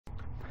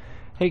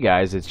Hey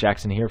guys, it's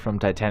Jackson here from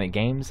Titanic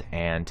Games,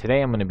 and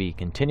today I'm going to be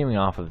continuing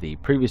off of the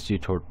previous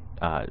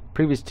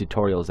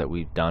tutorials that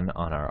we've done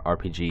on our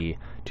RPG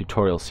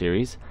tutorial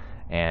series,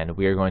 and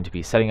we are going to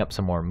be setting up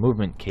some more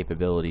movement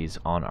capabilities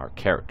on our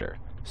character.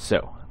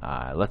 So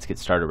let's get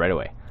started right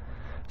away.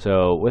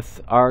 So with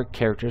our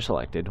character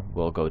selected,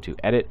 we'll go to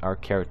Edit Our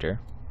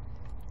Character,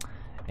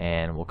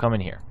 and we'll come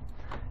in here.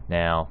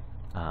 Now,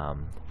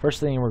 first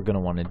thing we're going to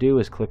want to do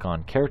is click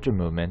on Character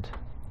Movement,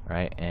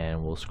 right,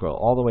 and we'll scroll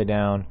all the way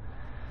down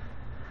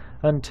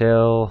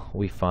until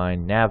we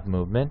find nav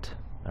movement.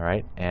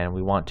 Alright, and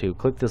we want to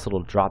click this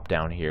little drop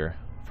down here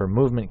for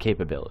movement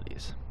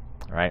capabilities.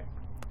 Alright,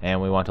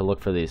 and we want to look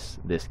for this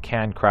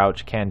can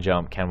crouch, can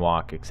jump, can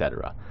walk,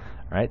 etc.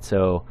 Alright,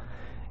 so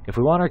if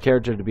we want our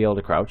character to be able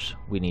to crouch,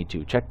 we need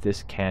to check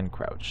this can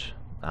crouch.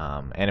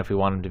 And if we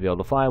want him to be able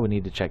to fly, we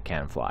need to check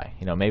can fly.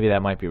 You know, maybe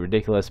that might be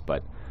ridiculous,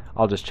 but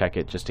I'll just check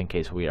it just in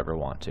case we ever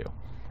want to.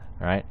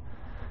 Alright,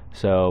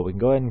 so we can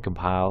go ahead and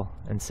compile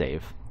and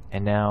save.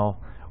 And now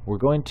we're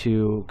going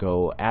to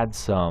go add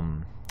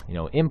some,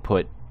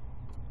 input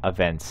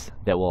events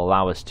that will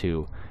allow us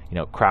to,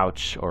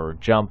 crouch or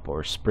jump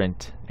or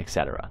sprint,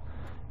 etc.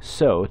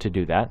 So to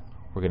do that,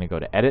 we're going to go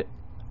to Edit,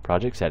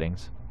 Project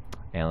Settings,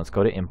 and let's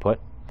go to Input,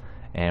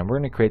 and we're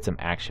going to create some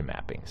action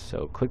mappings.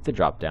 So click the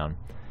drop down,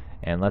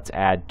 and let's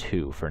add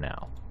 2 for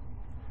now.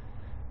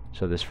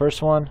 So this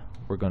first one,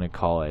 we're going to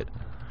call it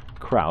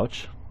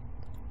crouch,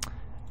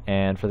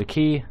 and for the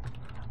key,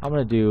 I'm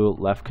going to do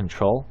left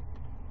control.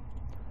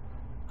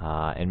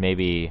 And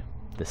maybe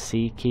the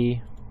C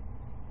key.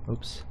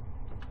 Oops.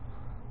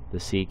 The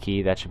C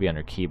key, that should be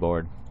under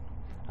keyboard.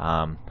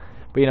 But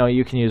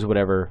you can use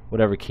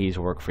whatever keys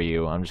work for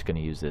you. I'm just going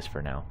to use this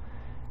for now.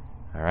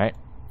 Alright.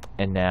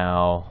 And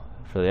now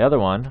for the other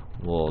one,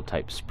 we'll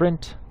type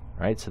sprint.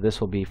 Right, so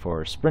this will be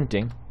for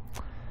sprinting.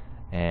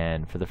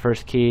 And for the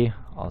first key,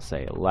 I'll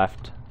say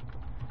left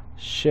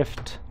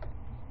shift.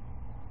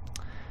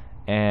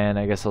 And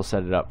I guess I'll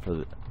set it up for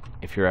the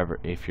if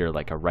you're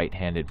like a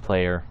right-handed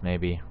player,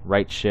 maybe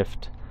right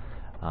shift.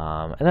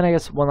 And then I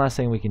guess one last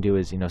thing we can do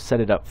is set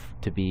it up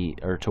to be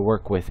or to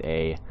work with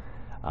a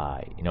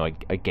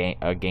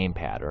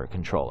gamepad or a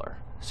controller.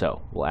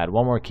 So we'll add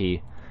one more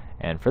key,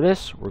 and for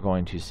this we're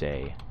going to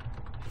say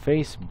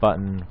face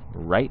button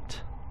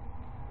right,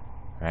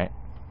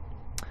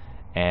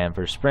 and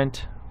for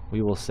sprint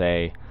we will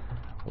say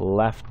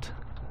left.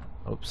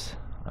 Oops,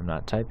 I'm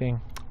not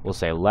typing. We'll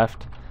say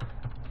left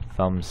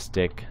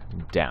thumbstick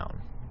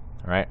down.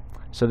 Alright,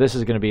 so this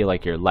is going to be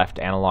like your left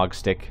analog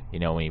stick.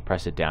 When you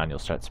press it down, you'll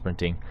start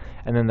sprinting,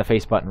 and then the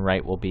face button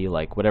right will be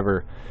like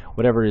whatever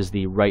is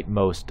the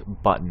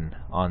rightmost button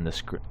on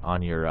the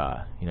on your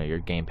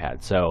your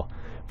gamepad. So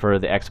for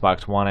the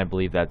Xbox One, I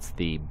believe that's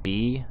the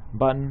B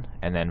button,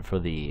 and then for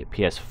the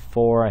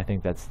PS4, I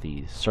think that's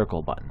the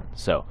circle button.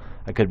 So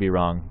I could be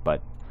wrong,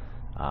 but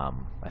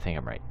I think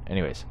I'm right.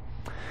 Anyways,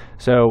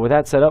 so with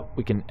that set up,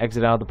 we can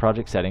exit out of the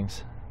project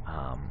settings,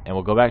 and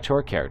we'll go back to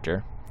our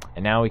character.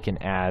 And now we can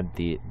add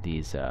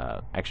these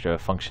extra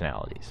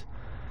functionalities.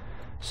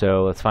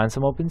 So let's find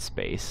some open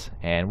space,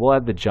 and we'll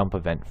add the jump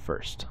event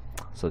first.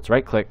 So let's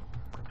right click,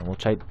 and we'll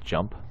type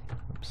jump,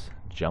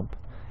 jump,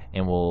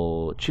 and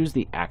we'll choose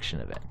the action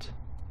event.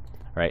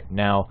 Right,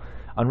 now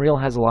Unreal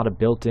has a lot of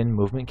built-in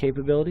movement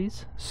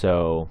capabilities,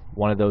 so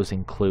one of those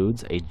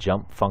includes a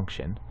jump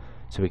function.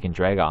 So we can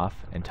drag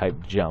off and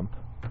type jump,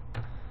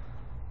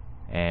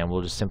 and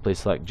we'll just simply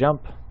select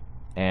jump,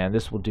 and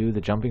this will do the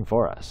jumping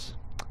for us.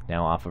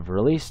 Now off of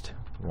released,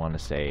 we want to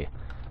say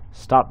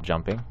stop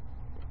jumping,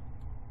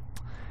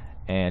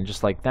 and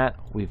just like that,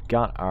 we've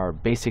got our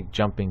basic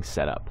jumping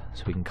set up.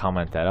 So we can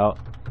comment that out,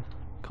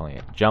 calling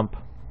it jump.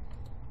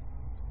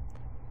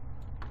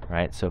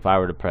 Right, so if I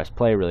were to press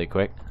play really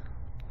quick,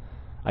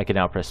 I can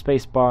now press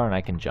spacebar and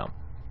I can jump.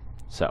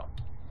 So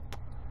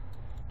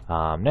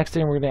next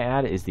thing we're going to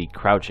add is the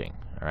crouching.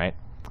 Alright,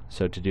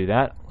 so to do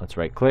that, let's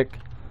right click,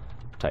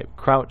 type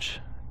crouch,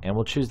 and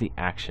we'll choose the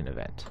action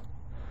event.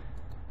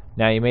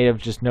 Now you may have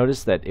just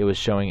noticed that it was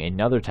showing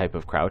another type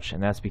of crouch,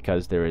 and that's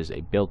because there is a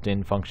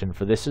built-in function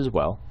for this as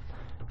well.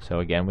 So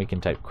again, we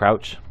can type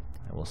crouch,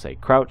 and we'll say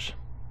crouch,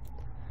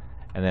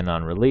 and then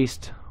on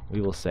released,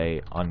 we will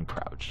say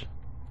uncrouch.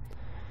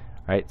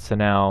 Right, so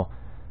now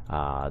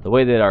the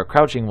way that our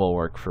crouching will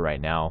work for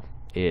right now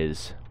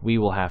is we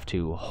will have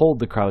to hold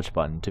the crouch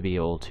button to be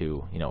able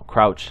to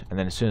crouch, and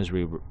then as soon as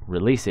we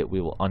release it, we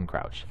will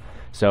uncrouch.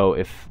 So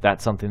if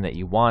that's something that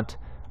you want,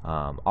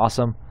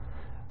 awesome.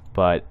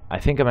 But I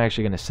think I'm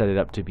actually going to set it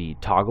up to be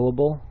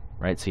toggleable,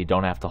 right? So you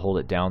don't have to hold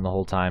it down the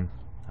whole time,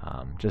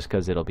 just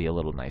because it'll be a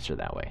little nicer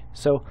that way.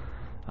 So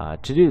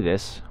to do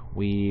this,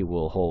 we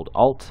will hold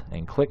Alt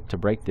and click to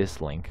break this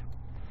link,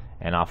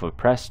 and off of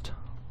pressed,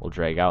 we'll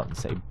drag out and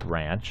say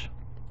branch.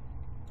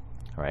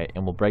 All right,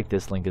 and we'll break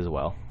this link as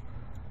well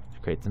to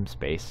create some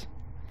space.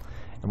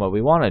 And what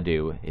we want to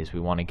do is we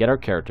want to get our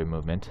character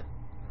movement,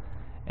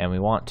 and we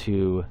want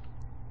to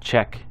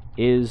check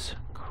is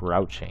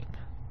crouching.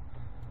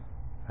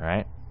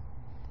 Alright,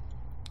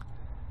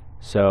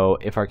 so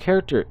if our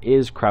character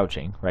is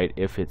crouching, right,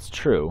 if it's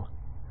true,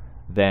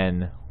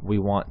 then we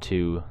want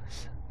to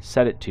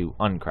set it to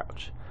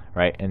uncrouch,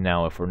 right? And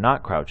now if we're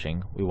not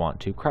crouching, we want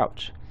to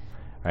crouch,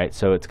 right?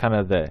 So it's kind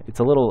of it's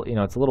a little,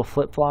 it's a little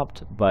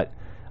flip-flopped, but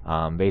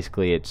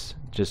basically it's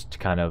just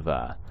kind of,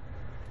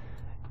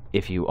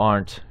 if you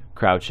aren't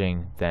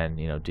crouching, then,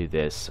 do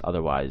this,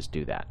 otherwise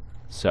do that.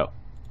 So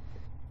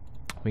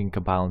we can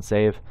compile and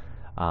save.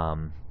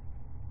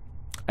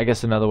 I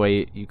guess another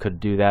way you could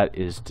do that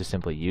is to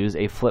simply use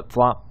a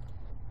flip-flop,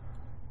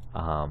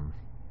 and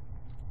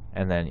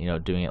then,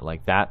 doing it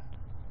like that,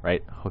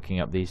 right? Hooking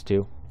up these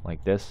two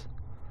like this.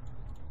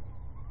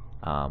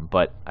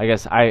 But I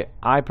guess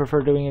I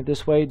prefer doing it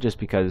this way, just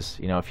because,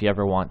 if you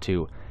ever want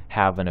to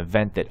have an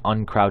event that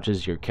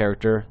uncrouches your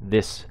character,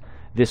 this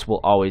will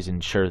always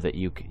ensure that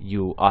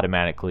you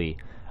automatically,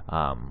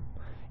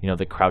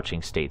 the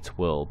crouching states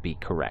will be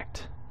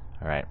correct.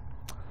 All right.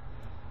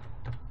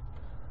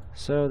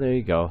 So there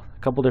you go.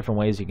 A couple different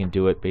ways you can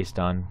do it based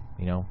on,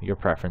 your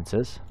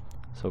preferences.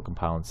 So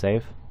compile and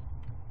save.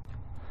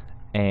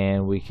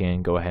 And we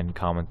can go ahead and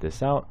comment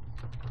this out,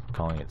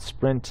 calling it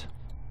sprint.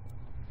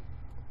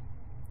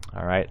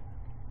 All right.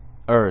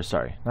 Or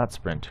sorry, not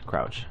sprint,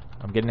 crouch.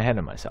 I'm getting ahead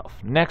of myself.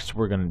 Next,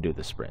 we're going to do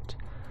the sprint.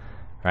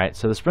 All right.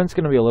 So the sprint's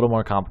going to be a little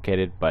more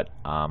complicated, but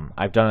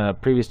I've done a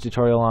previous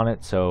tutorial on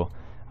it. So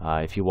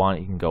if you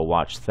want, you can go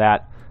watch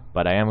that.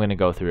 But I am going to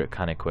go through it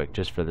kind of quick,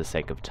 just for the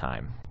sake of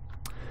time.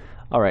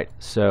 Alright,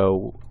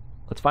 so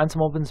let's find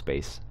some open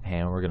space,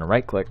 and we're going to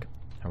right click,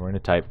 and we're going to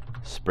type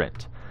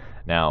sprint.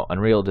 Now,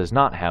 Unreal does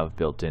not have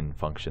built-in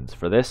functions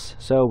for this,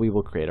 so we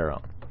will create our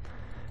own.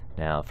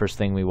 Now, first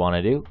thing we want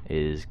to do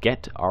is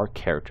get our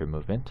character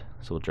movement,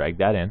 so we'll drag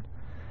that in,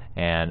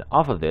 and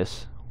off of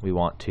this, we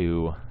want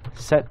to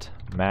set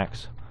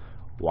max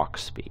walk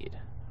speed.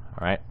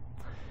 Alright,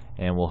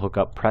 and we'll hook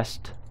up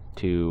pressed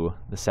to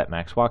the set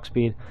max walk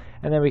speed,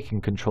 and then we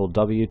can control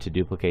W to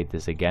duplicate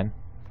this again.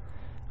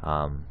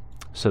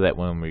 So that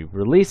when we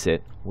release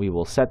it, we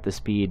will set the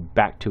speed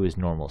back to his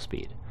normal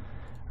speed.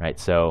 Right,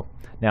 so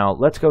now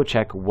let's go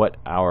check what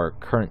our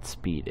current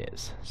speed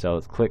is. So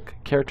let's click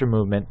character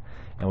movement,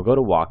 and we'll go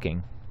to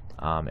walking,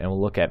 and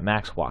we'll look at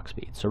max walk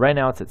speed. So right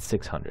now it's at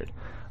 600.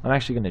 I'm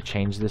actually going to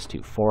change this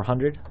to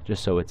 400,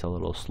 just so it's a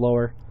little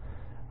slower.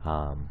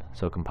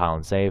 So compile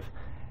and save.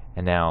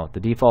 And now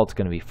the default's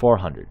going to be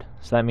 400.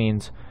 So that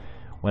means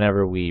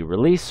whenever we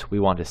release,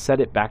 we want to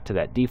set it back to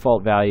that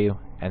default value,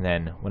 and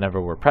then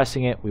whenever we're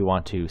pressing it, we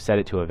want to set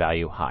it to a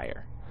value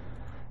higher.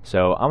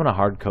 So I'm going to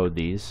hard code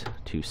these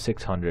to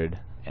 600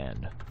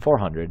 and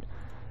 400,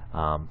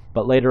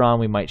 but later on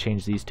we might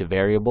change these to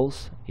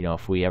variables.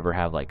 If we ever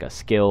have like a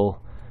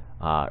skill,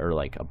 or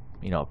like a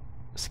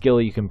skill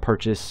you can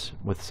purchase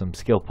with some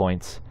skill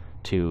points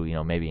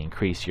to maybe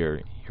increase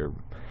your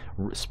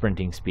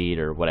sprinting speed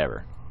or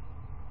whatever.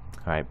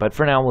 All right, but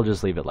for now we'll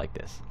just leave it like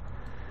this.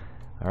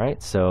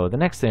 Alright, so the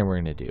next thing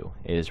we're going to do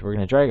is we're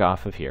going to drag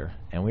off of here,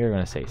 and we are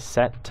going to say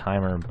set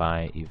timer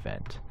by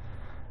event.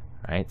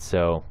 Alright,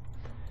 so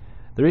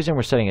the reason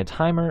we're setting a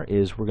timer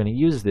is we're going to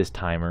use this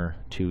timer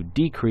to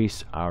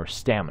decrease our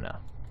stamina.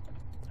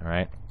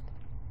 Alright,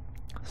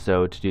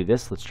 so to do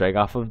this, let's drag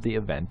off of the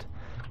event.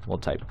 We'll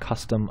type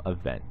custom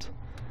event.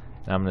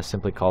 And I'm going to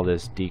simply call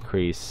this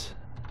decrease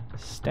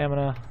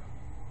stamina.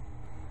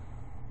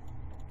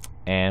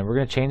 And we're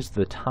going to change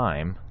the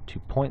time to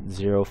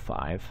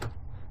 0.05.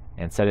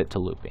 and set it to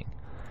looping.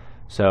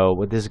 So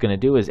what this is going to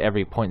do is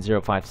every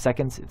 0.05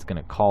 seconds it's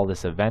going to call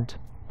this event.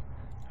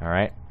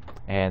 Alright,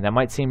 and that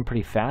might seem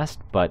pretty fast,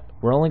 but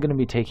we're only going to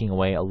be taking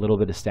away a little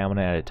bit of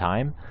stamina at a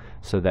time,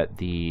 so that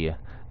the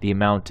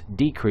amount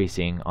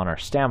decreasing on our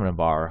stamina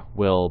bar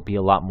will be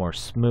a lot more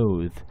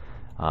smooth,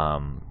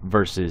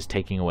 versus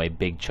taking away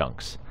big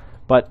chunks.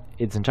 But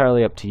it's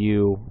entirely up to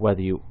you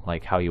whether you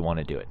like how you want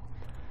to do it.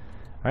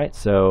 Alright,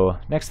 so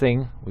next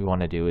thing we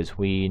want to do is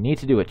we need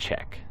to do a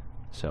check.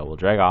 So we'll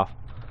drag off,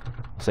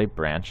 we'll say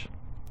branch,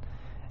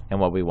 and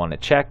what we want to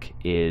check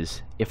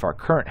is if our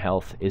current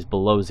health is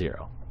below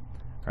 0,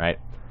 right?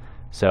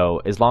 So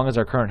as long as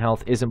our current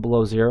health isn't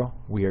below 0,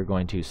 we are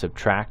going to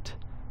subtract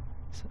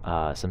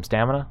some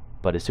stamina,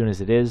 but as soon as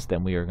it is,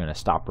 then we are going to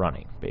stop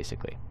running,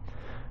 basically.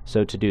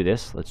 So to do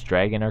this, let's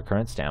drag in our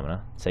current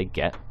stamina, say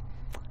get,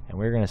 and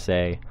we're going to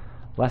say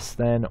less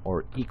than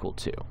or equal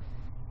to.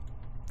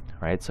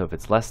 Right? So if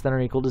it's less than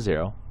or equal to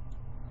 0,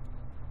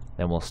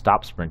 then we'll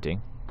stop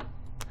sprinting.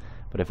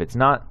 But if it's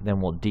not, then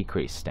we'll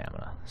decrease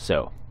stamina.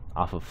 So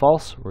off of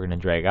false, we're going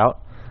to drag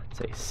out,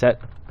 say set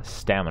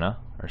stamina,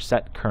 or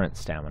set current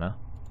stamina,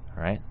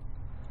 all right?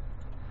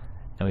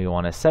 And we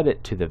want to set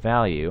it to the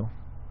value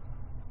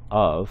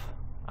of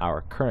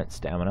our current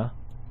stamina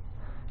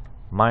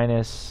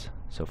minus,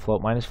 so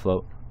float minus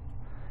float,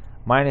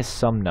 minus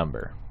some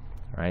number,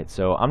 all right?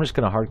 So I'm just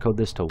going to hard code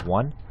this to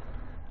 1,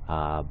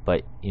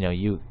 but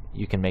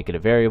you can make it a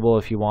variable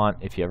if you want,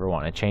 if you ever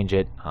want to change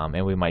it,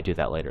 and we might do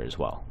that later as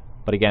well.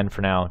 But again,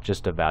 for now,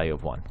 just a value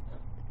of 1.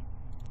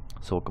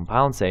 So we'll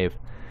compile and save.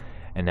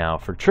 And now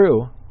for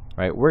true,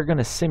 right, we're going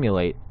to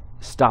simulate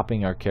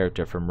stopping our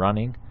character from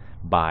running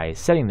by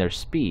setting their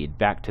speed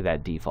back to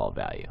that default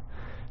value.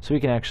 So we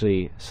can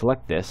actually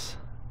select this,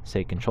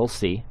 say Control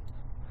C,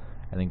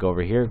 and then go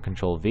over here and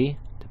Control V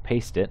to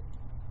paste it.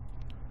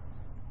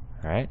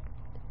 Alright,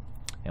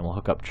 and we'll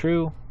hook up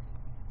true,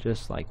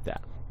 just like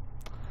that.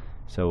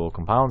 So we'll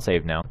compile and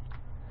save now.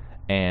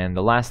 And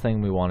the last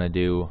thing we want to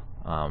do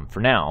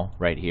for now,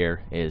 right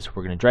here, is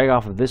we're going to drag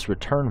off of this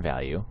return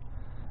value,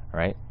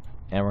 right?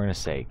 And we're going to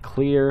say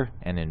clear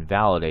and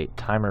invalidate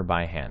timer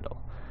by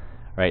handle.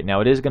 Right,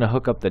 now it is going to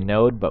hook up the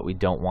node, but we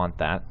don't want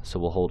that, so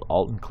we'll hold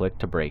Alt and click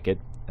to break it,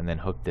 and then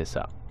hook this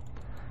up.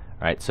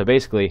 Alright, so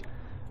basically,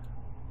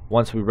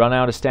 once we run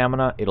out of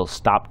stamina, it'll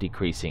stop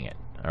decreasing it.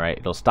 Alright,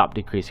 it'll stop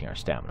decreasing our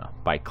stamina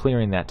by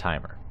clearing that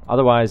timer.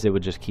 Otherwise, it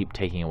would just keep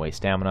taking away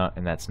stamina,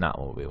 and that's not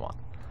what we want.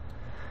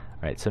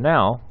 Alright, so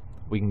now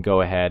we can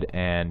go ahead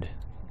and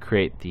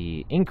create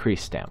the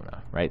increased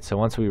stamina. Right, so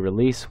once we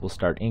release, we'll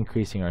start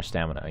increasing our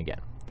stamina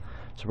again.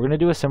 So we're going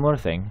to do a similar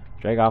thing.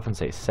 Drag off and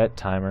say set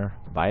timer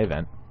by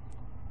event.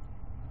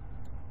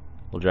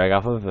 We'll drag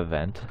off of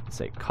event and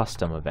say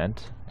custom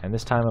event, and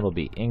this time it'll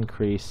be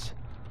increase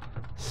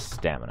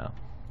stamina.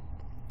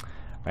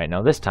 Right,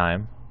 now this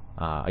time,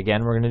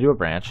 again, we're going to do a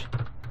branch,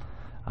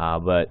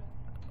 but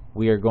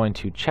we are going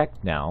to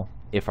check now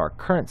if our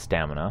current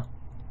stamina,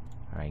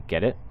 alright,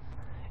 get it,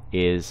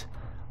 is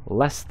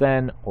less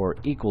than or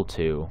equal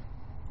to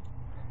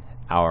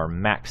our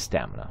max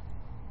stamina.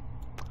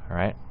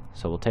 Alright,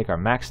 so we'll take our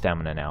max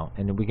stamina now,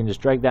 and we can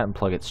just drag that and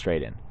plug it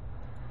straight in.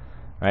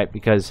 Right,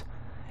 because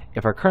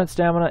if our current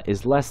stamina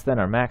is less than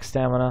our max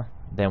stamina,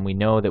 then we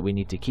know that we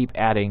need to keep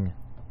adding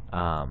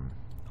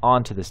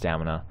onto the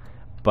stamina.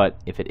 But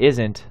if it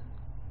isn't,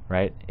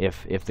 right,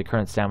 if the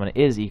current stamina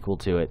is equal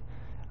to it,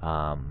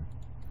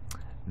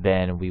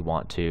 then we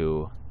want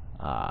to,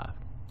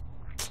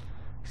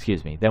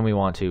 then we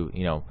want to,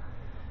 you know,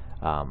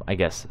 I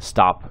guess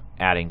stop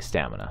adding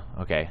stamina.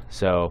 Okay,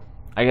 so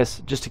I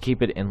guess just to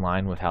keep it in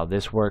line with how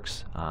this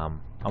works,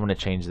 I'm going to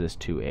change this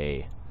to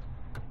a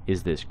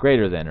is this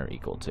greater than or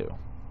equal to.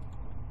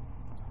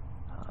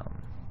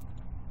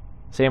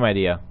 Same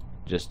idea,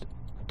 just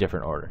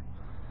different order.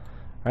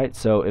 Right,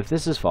 so if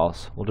this is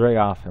false, we'll drag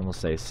off and we'll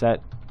say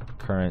set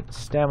current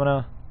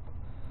stamina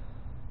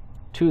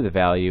to the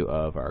value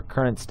of our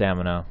current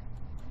stamina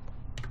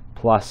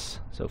plus,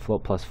 so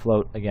float plus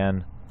float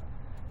again.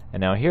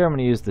 And now here I'm going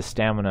to use the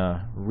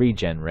stamina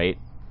regen rate.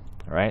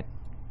 Alright.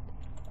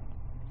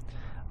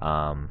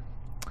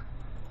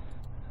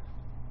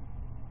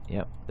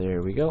 Yep,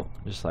 there we go,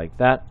 just like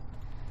that.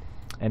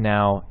 And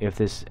now if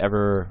this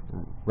ever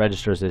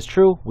registers as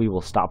true, we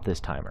will stop this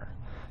timer.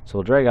 So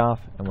we'll drag off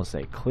and we'll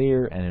say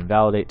clear and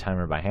invalidate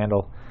timer by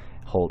handle,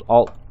 hold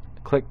Alt,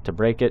 click to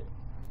break it,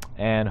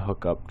 and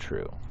hook up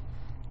true.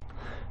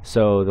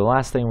 So the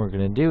last thing we're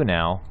going to do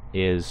now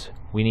is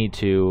we need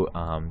to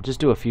just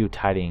do a few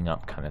tidying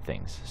up kind of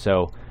things.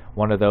 So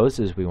one of those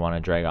is we want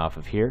to drag off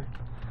of here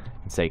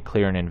and say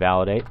clear and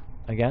invalidate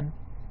again,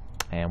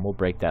 and we'll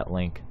break that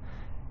link.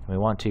 And we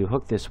want to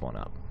hook this one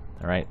up.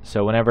 Alright,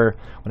 so whenever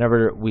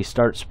we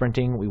start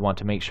sprinting, we want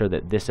to make sure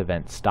that this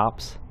event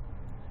stops.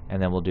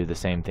 And then we'll do the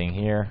same thing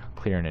here,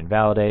 clear and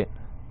invalidate,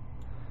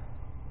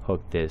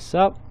 hook this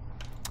up.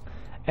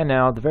 And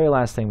now the very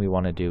last thing we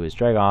want to do is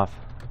drag off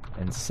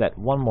and set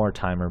one more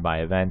timer by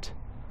event.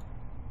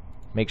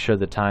 Make sure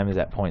the time is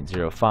at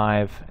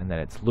 0.05 and that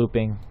it's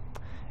looping.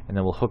 And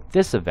then we'll hook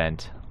this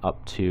event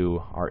up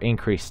to our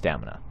increased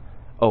stamina.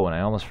 Oh, and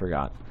I almost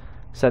forgot.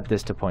 Set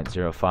this to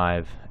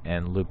 0.05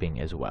 and looping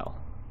as well.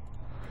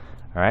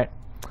 Alright,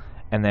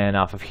 and then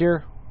off of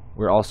here,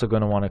 we're also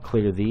going to want to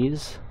clear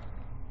these.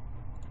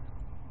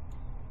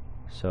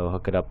 So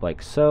hook it up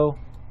like so.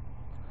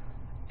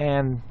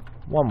 And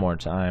one more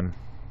time.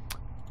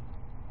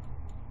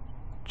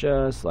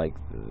 Just like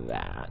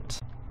that.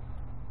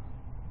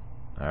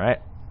 Alright,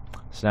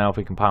 so now if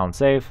we compile and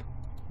save,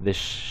 this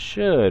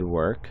should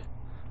work.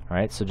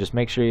 Alright, so just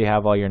make sure you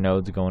have all your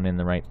nodes going in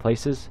the right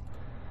places.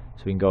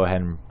 So we can go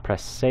ahead and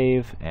press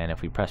save, and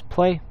if we press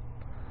play,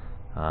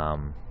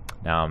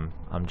 now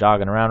I'm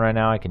jogging around right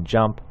now. I can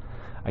jump.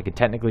 I could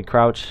technically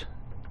crouch.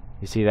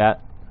 You see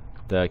that?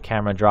 The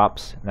camera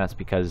drops, and that's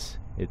because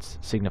it's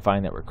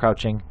signifying that we're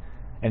crouching.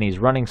 And he's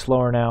running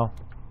slower now,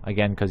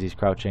 again because he's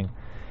crouching.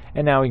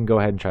 And now we can go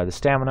ahead and try the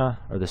stamina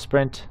or the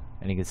sprint,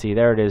 and you can see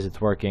there it is. It's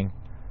working.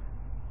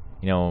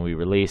 You know, when we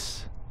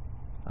release,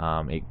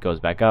 it goes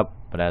back up,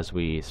 but as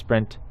we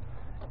sprint,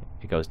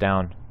 it goes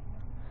down,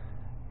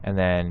 and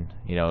then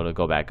you know it'll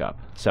go back up.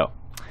 So,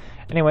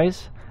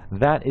 anyways,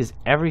 that is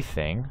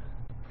everything.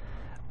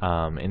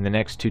 In the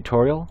next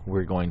tutorial,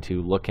 we're going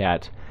to look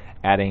at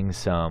adding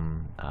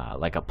some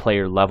like a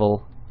player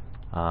level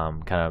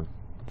kind of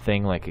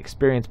thing, like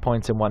experience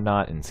points and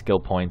whatnot, and skill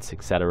points,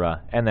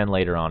 etc., and then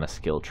later on a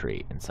skill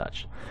tree and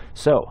such.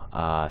 So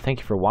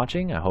thank you for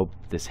watching. I hope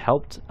this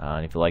helped.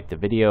 If you liked the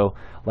video,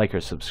 like or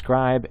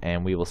subscribe,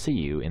 and we will see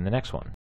you in the next one.